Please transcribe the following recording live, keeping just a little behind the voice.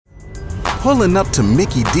Pulling up to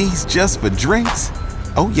Mickey D's just for drinks?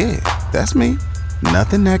 Oh yeah, that's me.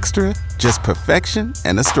 Nothing extra, just perfection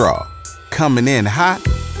and a straw. Coming in hot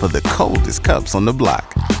for the coldest cups on the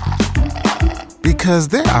block. Because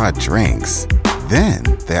there are drinks. Then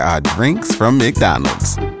there are drinks from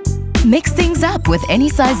McDonald's. Mix things up with any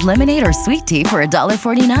size lemonade or sweet tea for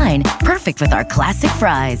 $1.49. Perfect with our classic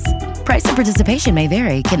fries. Price and participation may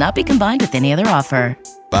vary. Cannot be combined with any other offer.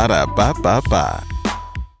 Ba-da-ba-ba-ba.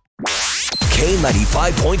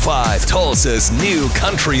 K95.5, Tulsa's new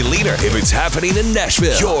country leader. If it's happening in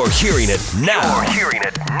Nashville, you're hearing it now.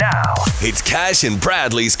 It's Cash and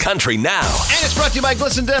Bradley's Country Now. And it's brought to you by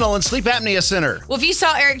Glisten Dental and Sleep Apnea Center. Well, if you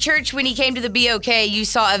saw Eric Church when he came to the BOK, you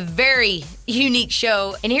saw a very unique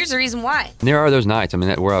show, and here's the reason why. There are those nights, I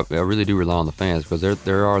really do rely on the fans, because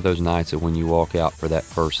there are those nights that when you walk out for that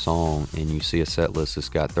first song and you see a set list that's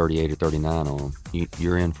got 38 or 39 on them,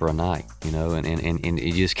 you're in for a night, and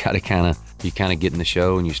you just gotta kind of get in the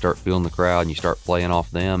show and you start feeling the crowd and you start playing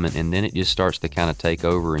off them, and then it just starts to kind of take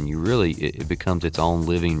over, and it becomes its own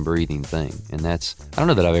living, breathing thing. And I don't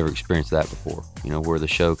know that I've ever experienced that before, where the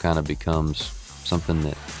show kind of becomes something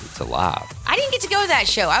that it's alive. I didn't get to go to that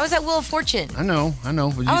show. I was at Wheel of Fortune. I know. I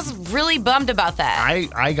was really bummed about that.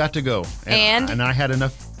 I got to go. And I had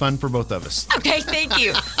enough fun for both of us. Okay, thank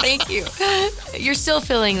you. Thank you. You're still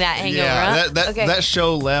feeling that hangover, huh? That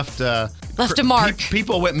show left a mark.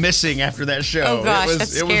 People went missing after that show. Oh gosh,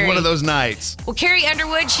 that's scary. It was one of those nights. Well, Carrie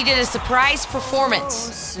Underwood, she did a surprise performance.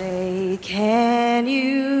 Say, can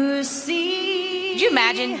you see? Could you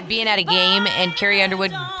imagine being at a game and Carrie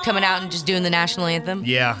Underwood coming out and just doing the National Anthem?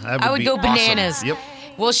 Yeah, I would go bananas. Awesome. Yep.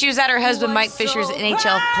 Well, she was at her husband Mike Fisher's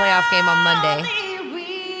NHL playoff game on Monday.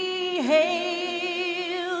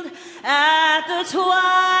 At the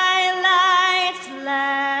twilight's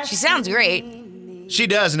last. She sounds great. She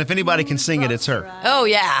does, and if anybody can sing it, it's her. Oh,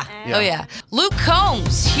 yeah. Oh, yeah. Luke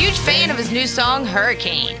Combs, huge fan of his new song,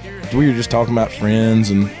 Hurricane. We were just talking about friends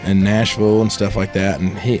and Nashville and stuff like that,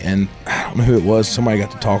 and I don't know who it was, somebody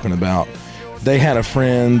got to talking about, they had a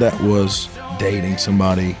friend that was dating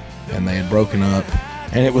somebody, and they had broken up,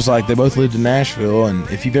 and it was like they both lived in Nashville, and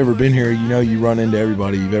if you've ever been here, you run into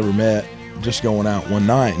everybody you've ever met just going out one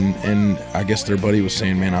night, and I guess their buddy was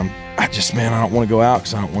saying, man, I don't want to go out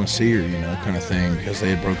because I don't want to see her, kind of thing, because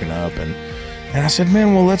they had broken up, and I said,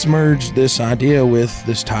 man, well, let's merge this idea with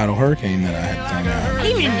this title, Hurricane, that I had thrown out. I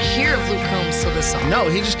didn't even hear of Luke Combs till this song. No,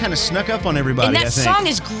 he just kind of snuck up on everybody, and that song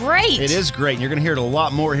is great. It is great, and you're going to hear it a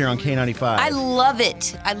lot more here on K95. I love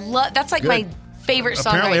it. That's like my favorite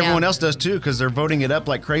song Apparently right everyone now. else does too, because they're voting it up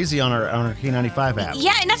like crazy on our K95 app.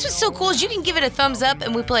 Yeah, and that's what's so cool is you can give it a thumbs up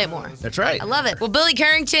and we play it more. That's right. I love it. Well, Billy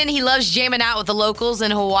Currington, he loves jamming out with the locals in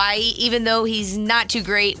Hawaii, even though he's not too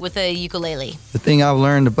great with a ukulele. The thing I've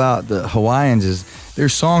learned about the Hawaiians is their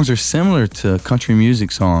songs are similar to country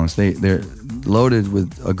music songs. They're loaded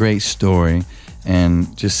with a great story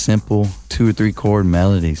and just simple 2 or 3 chord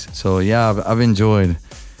melodies. So yeah, I've enjoyed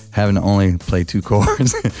having to only play 2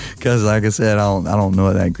 chords because, like I said, I don't know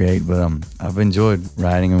it that great, but I've enjoyed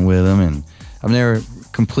writing them with them, and I've never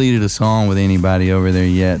completed a song with anybody over there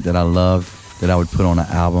yet that I loved that I would put on an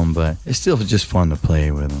album, but it's still just fun to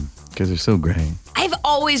play with them because they're so great. I've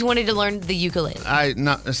always wanted to learn the ukulele.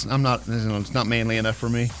 It's not manly enough for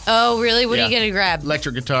me. Oh, really? What are you gonna grab?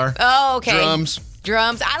 Electric guitar. Oh, okay.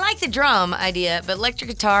 Drums. I like the drum idea, but electric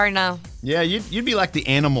guitar, no. Yeah, you'd be like the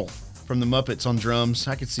animal from the Muppets on drums.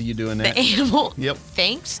 I could see you doing that. The animal? Yep.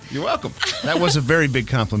 Thanks. You're welcome. That was a very big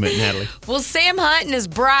compliment, Natalie. Well, Sam Hunt and his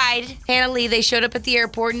bride, Hannah Lee, they showed up at the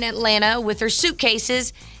airport in Atlanta with their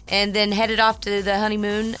suitcases and then headed off to the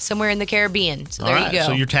honeymoon somewhere in the Caribbean. So there you go.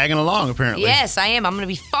 So you're tagging along, apparently. Yes, I am. I'm going to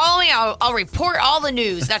be following. I'll report all the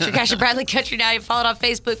news. That's your Cash and Bradley Country Now. You follow it on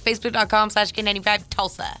Facebook, facebook.com/K95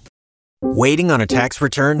 Tulsa. Waiting on a tax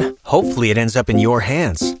return? Hopefully it ends up in your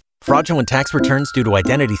hands. Fraudulent tax returns due to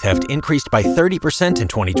identity theft increased by 30% in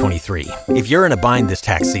 2023. If you're in a bind this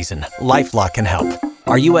tax season, LifeLock can help.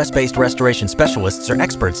 Our U.S.-based restoration specialists are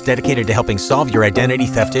experts dedicated to helping solve your identity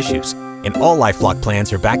theft issues. And all LifeLock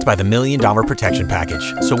plans are backed by the $1 Million Protection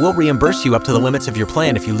Package. So we'll reimburse you up to the limits of your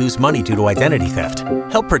plan if you lose money due to identity theft.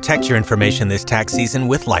 Help protect your information this tax season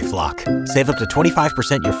with LifeLock. Save up to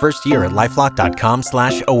 25% your first year at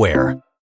LifeLock.com/aware.